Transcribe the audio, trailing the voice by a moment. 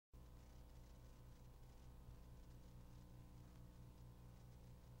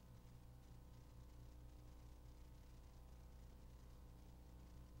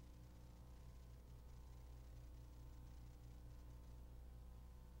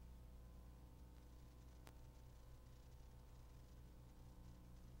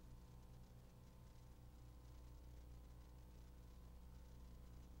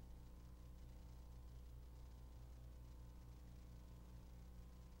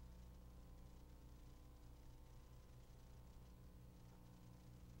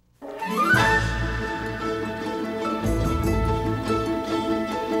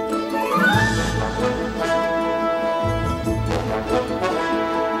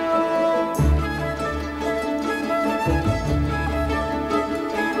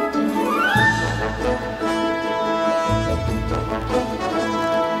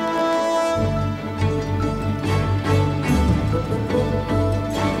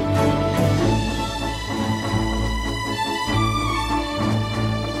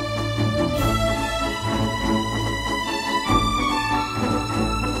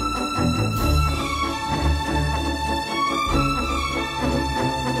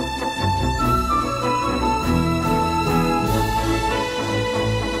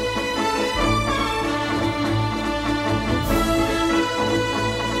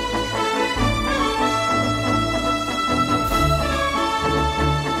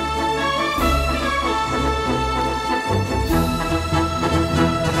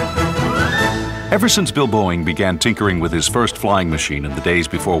Ever since Bill Boeing began tinkering with his first flying machine in the days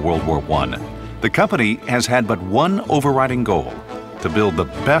before World War I, the company has had but one overriding goal: to build the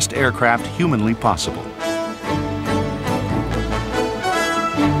best aircraft humanly possible.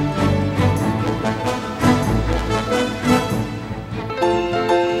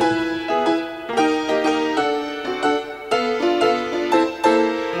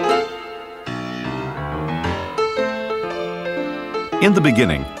 In the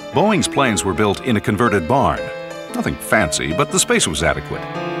beginning, Boeing's planes were built in a converted barn. Nothing fancy, but the space was adequate.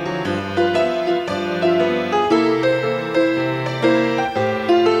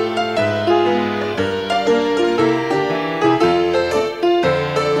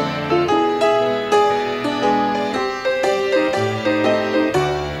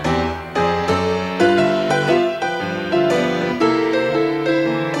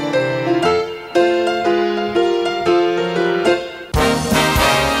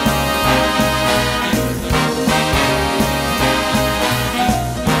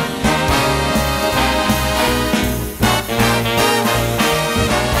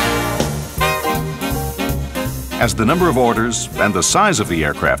 As the number of orders and the size of the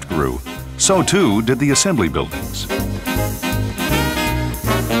aircraft grew, so too did the assembly buildings.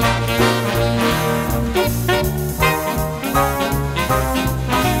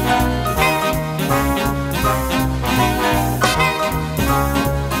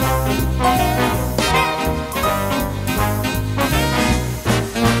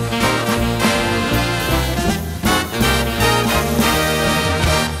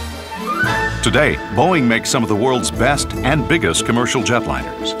 Today, Boeing makes some of the world's best and biggest commercial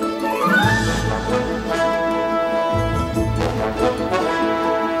jetliners.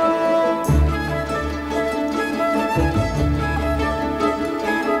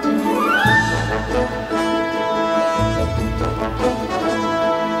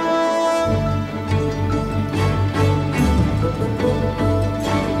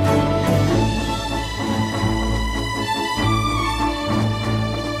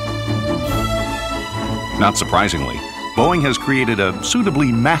 Not surprisingly, Boeing has created a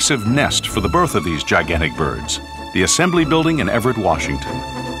suitably massive nest for the birth of these gigantic birds, the assembly building in Everett, Washington.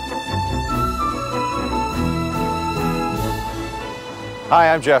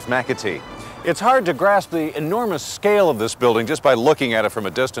 Hi, I'm Jeff McAtee. It's hard to grasp the enormous scale of this building just by looking at it from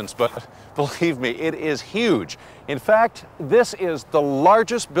a distance, but believe me, it is huge. In fact, this is the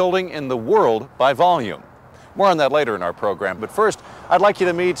largest building in the world by volume. More on that later in our program, but first, I'd like you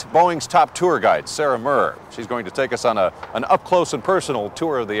to meet Boeing's top tour guide, Sarah Murr. She's going to take us on an up-close and personal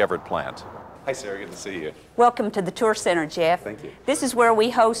tour of the Everett plant. Hi, Sarah, good to see you. Welcome to the Tour Center, Jeff. Thank you. This is where we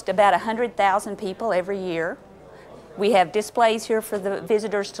host about 100,000 people every year. We have displays here for the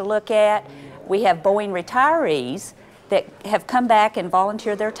visitors to look at. We have Boeing retirees that have come back and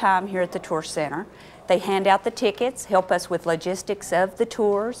volunteered their time here at the Tour Center. They hand out the tickets, help us with logistics of the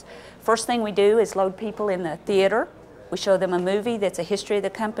tours. First thing we do is load people in the theater. We show them a movie that's a history of the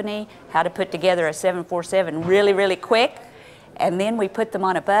company, how to put together a 747 really, really quick, and then we put them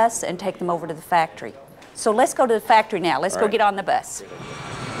on a bus and take them over to the factory. So let's go to the factory now. Let's go get on the bus.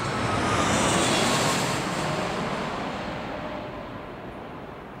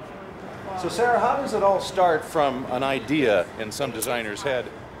 So Sarah, how does it all start from an idea in some designer's head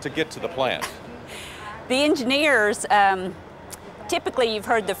to get to the plant? The engineers, typically you've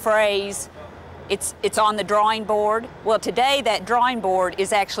heard the phrase, it's on the drawing board. Well, today that drawing board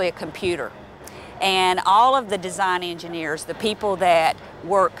is actually a computer. And all of the design engineers, the people that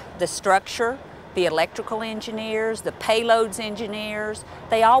work the structure, the electrical engineers, the payloads engineers,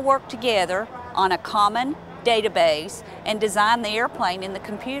 they all work together on a common database and design the airplane in the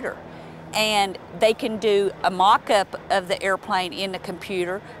computer. And they can do a mock-up of the airplane in the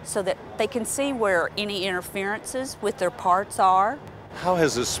computer so that they can see where any interferences with their parts are. How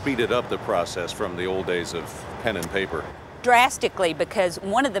has this speeded up the process from the old days of pen and paper? Drastically, because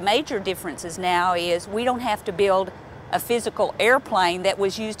one of the major differences now is we don't have to build a physical airplane that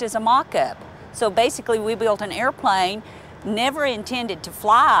was used as a mock-up. So basically we built an airplane never intended to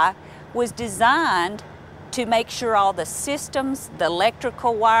fly, was designed to make sure all the systems, the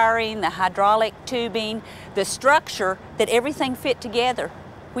electrical wiring, the hydraulic tubing, the structure, that everything fit together.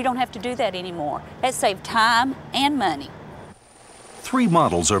 We don't have to do that anymore. That saved time and money. 3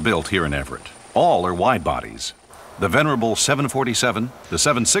 models are built here in Everett. All are wide bodies. The venerable 747, the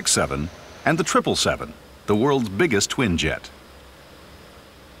 767, and the 777, the world's biggest twin jet.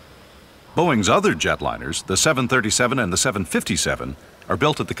 Boeing's other jetliners, the 737 and the 757, are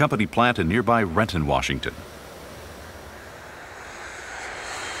built at the company plant in nearby Renton, Washington.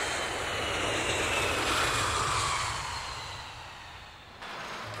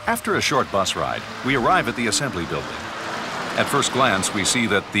 After a short bus ride, we arrive at the assembly building. At first glance, we see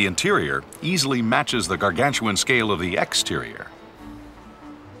that the interior easily matches the gargantuan scale of the exterior.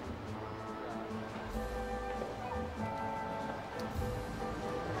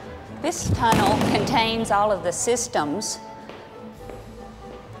 This tunnel contains all of the systems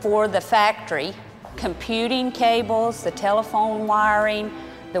for the factory: computing cables, the telephone wiring,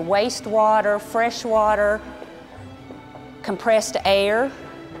 the wastewater, fresh water, compressed air.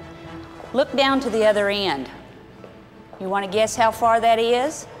 Look down to the other end. You want to guess how far that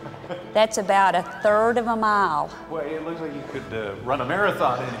is? That's about 1/3 of a mile. Well, it looks like you could run a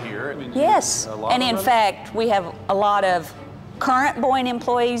marathon in here. I mean, Yes, and in fact, we have a lot of current Boeing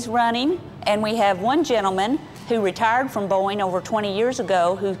employees running, and we have one gentleman who retired from Boeing over 20 years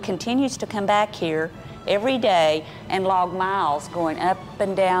ago who continues to come back here every day and log miles going up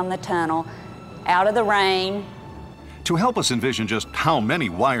and down the tunnel, out of the rain. To help us envision just how many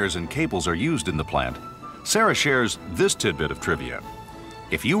wires and cables are used in the plant, Sarah shares this tidbit of trivia.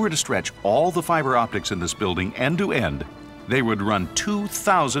 If you were to stretch all the fiber optics in this building end to end, they would run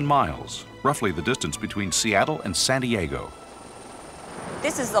 2,000 miles, roughly the distance between Seattle and San Diego.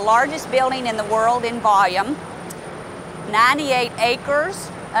 This is the largest building in the world in volume, 98 acres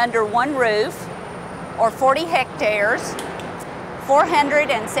under one roof, or 40 hectares,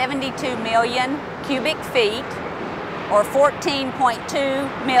 472 million cubic feet, or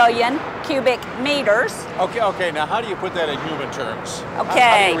 14.2 million cubic meters. Okay, now how do you put that in human terms? Okay.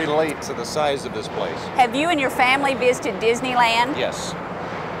 How do you relate to the size of this place? Have you and your family visited Disneyland? Yes.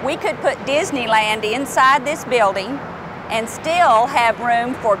 We could put Disneyland inside this building and still have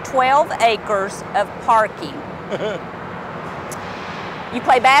room for 12 acres of parking. You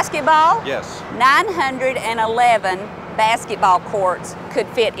play basketball? Yes. 911 basketball courts could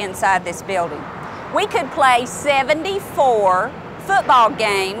fit inside this building. We could play 74 football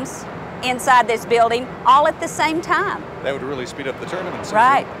games inside this building all at the same time. That would really speed up the tournaments.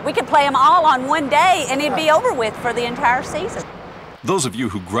 Right. We could play them all on one day and it'd be over with for the entire season. Those of you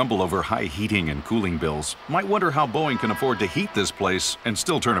who grumble over high heating and cooling bills might wonder how Boeing can afford to heat this place and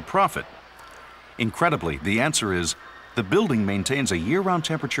still turn a profit. Incredibly, the answer is the building maintains a year-round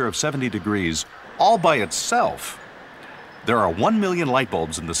temperature of 70 degrees all by itself. There are 1 million light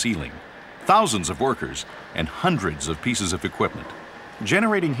bulbs in the ceiling, thousands of workers, and hundreds of pieces of equipment.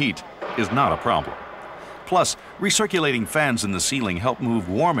 Generating heat is not a problem. Plus, recirculating fans in the ceiling help move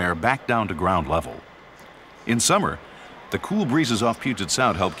warm air back down to ground level. In summer, the cool breezes off Puget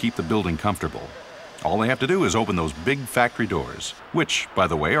Sound help keep the building comfortable. All they have to do is open those big factory doors, which, by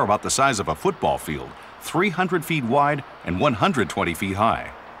the way, are about the size of a football field, 300 feet wide and 120 feet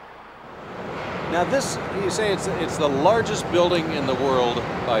high. Now this, you say it's the largest building in the world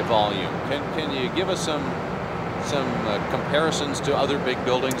by volume. Can you give us some comparisons to other big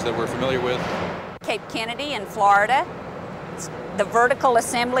buildings that we're familiar with? Cape Kennedy in Florida, the vertical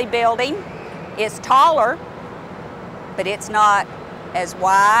assembly building is taller, but it's not as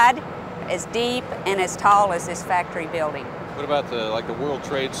wide, as deep, and as tall as this factory building. What about the World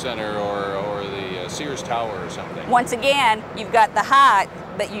Trade Center or the Sears Tower or something? Once again, you've got the height,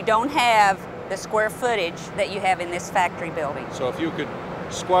 but you don't have the square footage that you have in this factory building. So if you could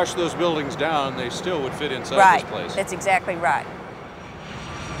squash those buildings down, they still would fit inside this place. Right, that's exactly right.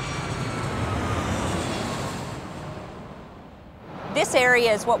 This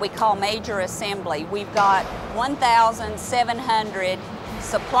area is what we call major assembly. We've got 1,700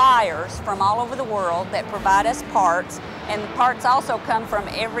 suppliers from all over the world that provide us parts, and the parts also come from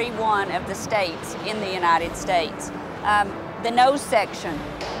every one of the states in the United States. The nose section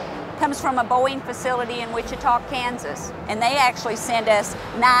comes from a Boeing facility in Wichita, Kansas, and they actually send us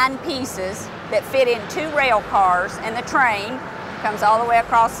 9 pieces that fit in 2 rail cars, and the train comes all the way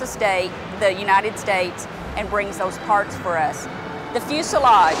across the United States, and brings those parts for us. The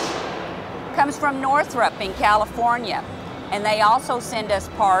fuselage comes from Northrop in California, and they also send us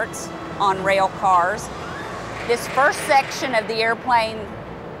parts on rail cars. This first section of the airplane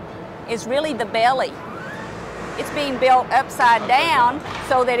is really the belly. It's being built upside down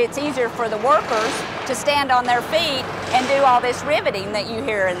so that it's easier for the workers to stand on their feet and do all this riveting that you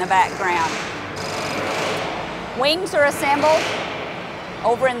hear in the background. Wings are assembled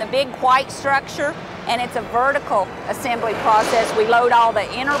over in the big white structure, and it's a vertical assembly process. We load all the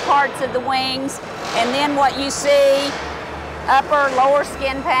inner parts of the wings, and then what you see, upper, lower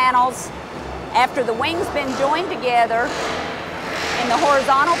skin panels. After the wing's been joined together, in the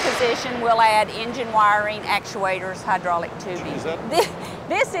horizontal position, we'll add engine wiring, actuators, hydraulic tubing.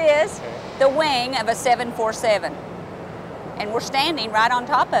 This is the wing of a 747, and we're standing right on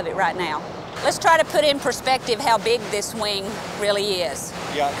top of it right now. Let's try to put in perspective how big this wing really is.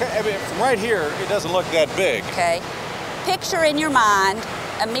 Yeah, I mean, from right here, it doesn't look that big. Okay. Picture in your mind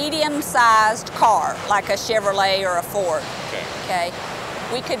a medium-sized car, like a Chevrolet or a Ford. Okay. Okay.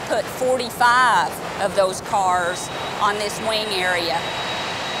 We could put 45 of those cars on this wing area.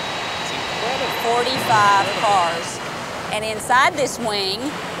 45 cars. And inside this wing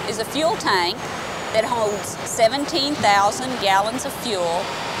is a fuel tank that holds 17,000 gallons of fuel.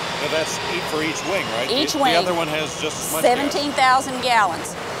 Now that's for each wing, right? Each wing. The other one has just as much 17,000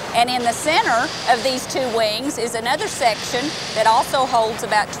 gallons. And in the center of these two wings is another section that also holds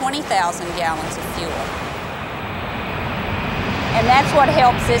about 20,000 gallons of fuel. And that's what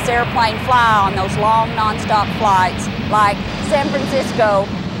helps this airplane fly on those long nonstop flights like San Francisco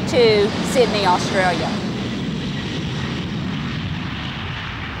to Sydney, Australia.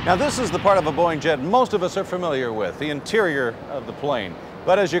 Now this is the part of a Boeing jet most of us are familiar with, the interior of the plane.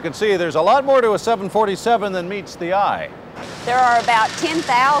 But as you can see, there's a lot more to a 747 than meets the eye. There are about 10,000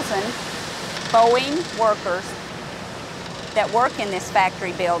 Boeing workers that work in this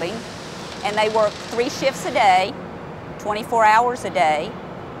factory building, and they work 3 shifts a day, 24 hours a day.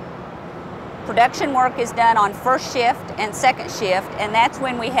 Production work is done on first shift and second shift, and that's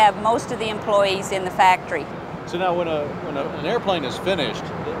when we have most of the employees in the factory. So now when an airplane is finished,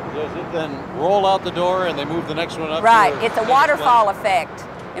 does it then roll out the door and they move the next one up? Right, it's a waterfall effect.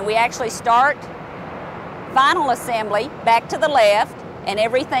 And we actually start final assembly back to the left, and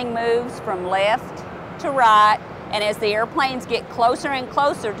everything moves from left to right. And as the airplanes get closer and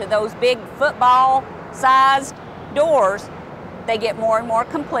closer to those big football-sized doors, they get more and more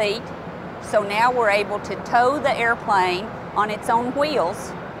complete. So now we're able to tow the airplane on its own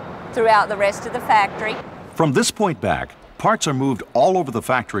wheels throughout the rest of the factory. From this point back, parts are moved all over the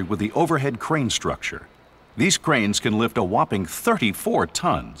factory with the overhead crane structure. These cranes can lift a whopping 34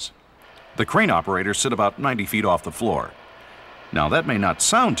 tons. The crane operators sit about 90 feet off the floor. Now that may not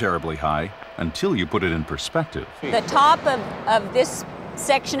sound terribly high until you put it in perspective. The top of this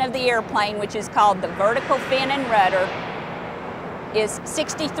section of the airplane, which is called the vertical fin and rudder, is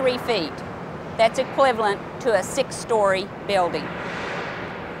 63 feet. That's equivalent to a 6-story building.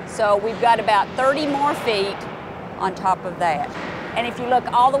 So we've got about 30 more feet on top of that. And if you look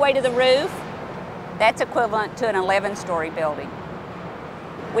all the way to the roof, that's equivalent to an 11-story building.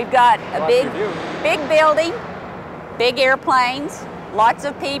 We've got a big building, big airplanes, lots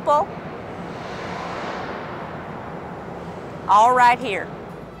of people, all right here.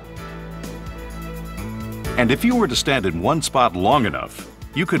 And if you were to stand in one spot long enough,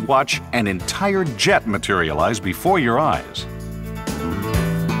 you could watch an entire jet materialize before your eyes.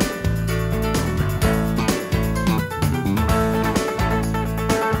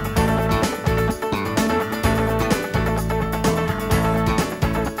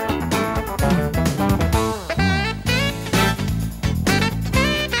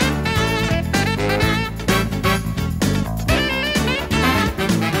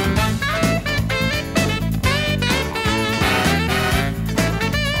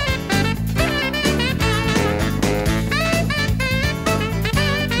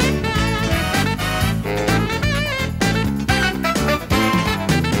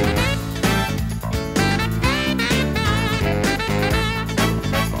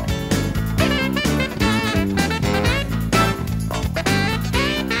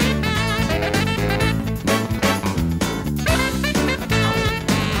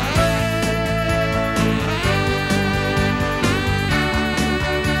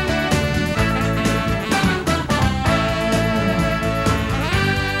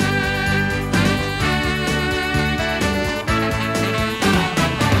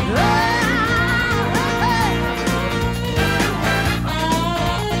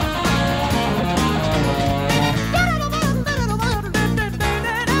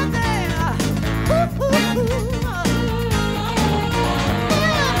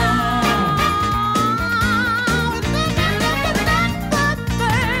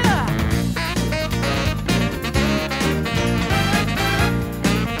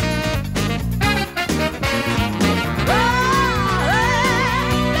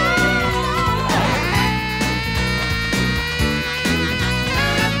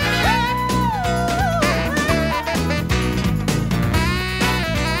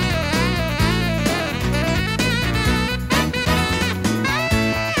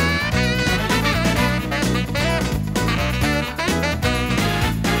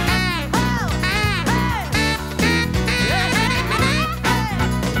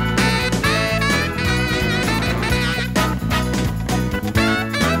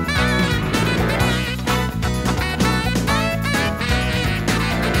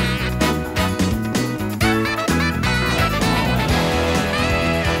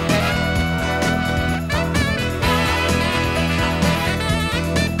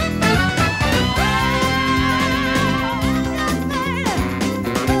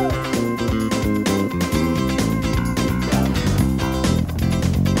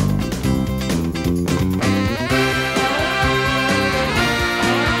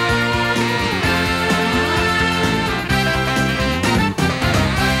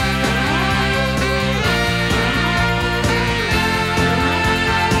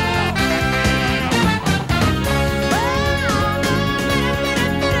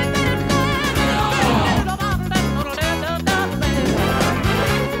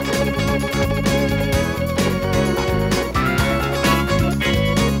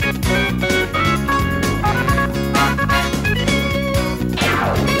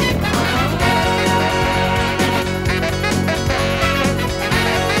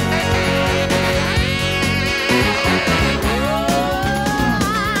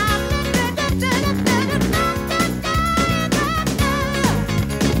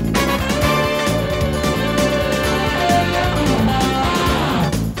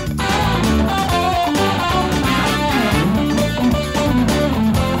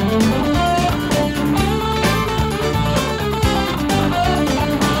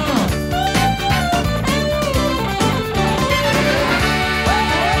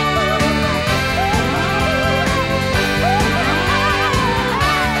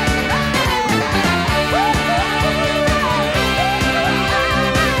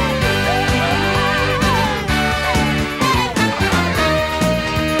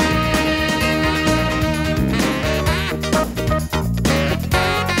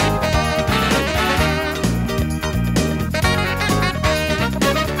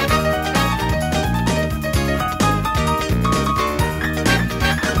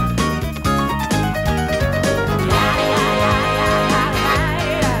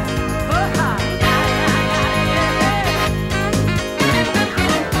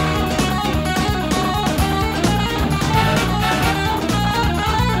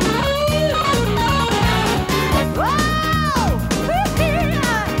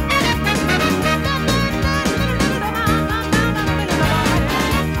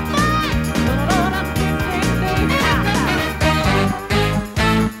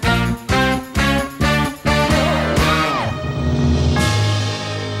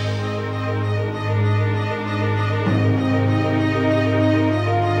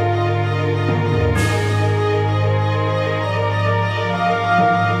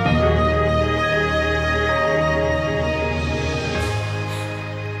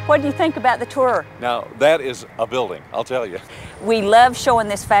 What do you think about the tour? Now, that is a building, I'll tell you. We love showing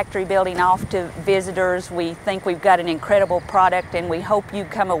this factory building off to visitors. We think we've got an incredible product, and we hope you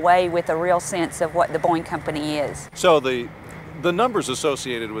come away with a real sense of what the Boeing company is. So the numbers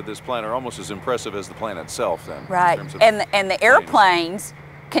associated with this plane are almost as impressive as the plane itself, then. Right, and the airplanes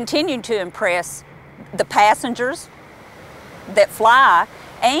continue to impress the passengers that fly,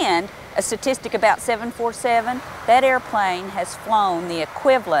 and a statistic about 747, that airplane has flown the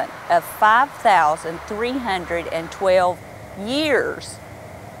equivalent of 5,312 years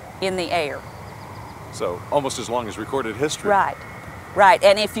in the air. So almost as long as recorded history. Right, right.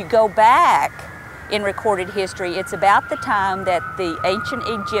 And if you go back in recorded history, it's about the time that the ancient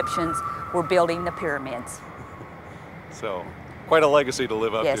Egyptians were building the pyramids. So quite a legacy to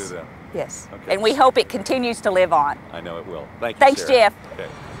live up to then. Yes, Okay. and we hope it continues to live on. I know it will. Thank you, Thanks, Sarah. Jeff. Okay.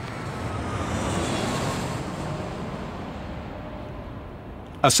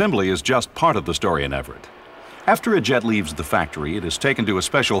 Assembly is just part of the story in Everett. After a jet leaves the factory, it is taken to a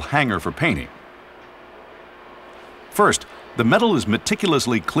special hangar for painting. First, the metal is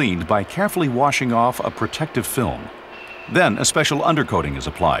meticulously cleaned by carefully washing off a protective film. Then a special undercoating is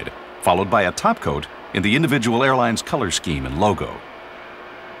applied, followed by a top coat in the individual airline's color scheme and logo.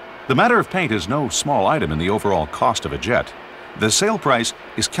 The matter of paint is no small item in the overall cost of a jet. The sale price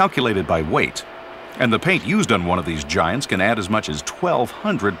is calculated by weight, and the paint used on one of these giants can add as much as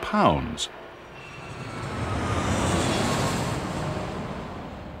 1,200 pounds.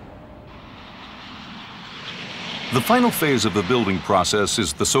 The final phase of the building process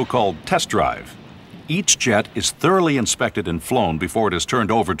is the so-called test drive. Each jet is thoroughly inspected and flown before it is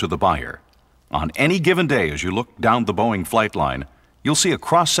turned over to the buyer. On any given day, as you look down the Boeing flight line, you'll see a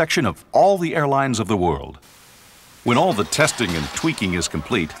cross-section of all the airlines of the world. When all the testing and tweaking is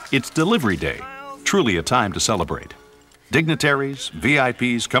complete, it's delivery day, truly a time to celebrate. Dignitaries,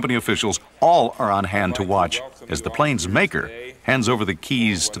 VIPs, company officials, all are on hand to watch as the plane's maker hands over the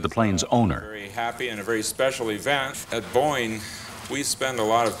keys to the plane's owner. Very happy and a very special event. At Boeing, we spend a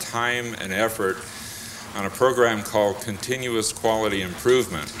lot of time and effort on a program called Continuous Quality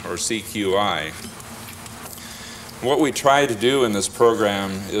Improvement, or CQI. What we try to do in this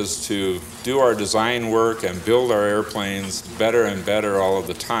program is to do our design work and build our airplanes better and better all of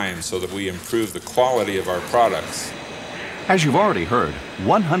the time so that we improve the quality of our products. As you've already heard,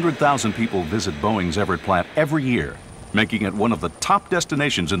 100,000 people visit Boeing's Everett plant every year, making it one of the top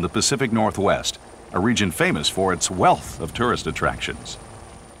destinations in the Pacific Northwest, a region famous for its wealth of tourist attractions.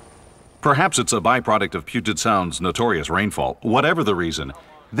 Perhaps it's a byproduct of Puget Sound's notorious rainfall. Whatever the reason,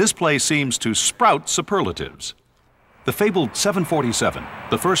 this place seems to sprout superlatives. The fabled 747,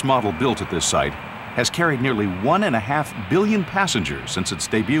 the first model built at this site, has carried nearly 1.5 billion passengers since its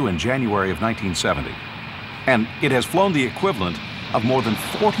debut in January of 1970. And it has flown the equivalent of more than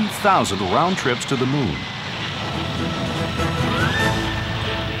 40,000 round trips to the moon.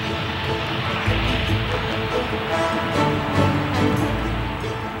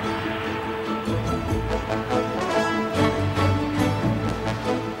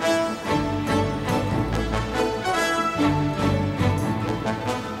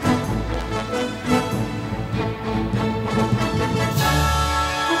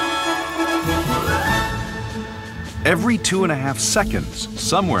 Every 2.5 seconds,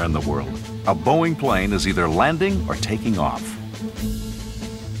 somewhere in the world, a Boeing plane is either landing or taking off.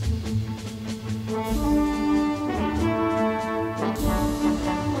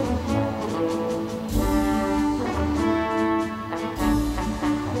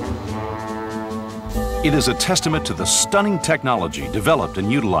 It is a testament to the stunning technology developed and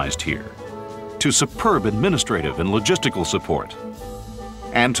utilized here, to superb administrative and logistical support,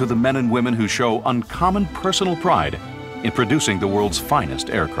 and to the men and women who show uncommon personal pride in producing the world's finest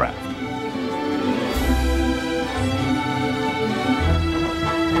aircraft.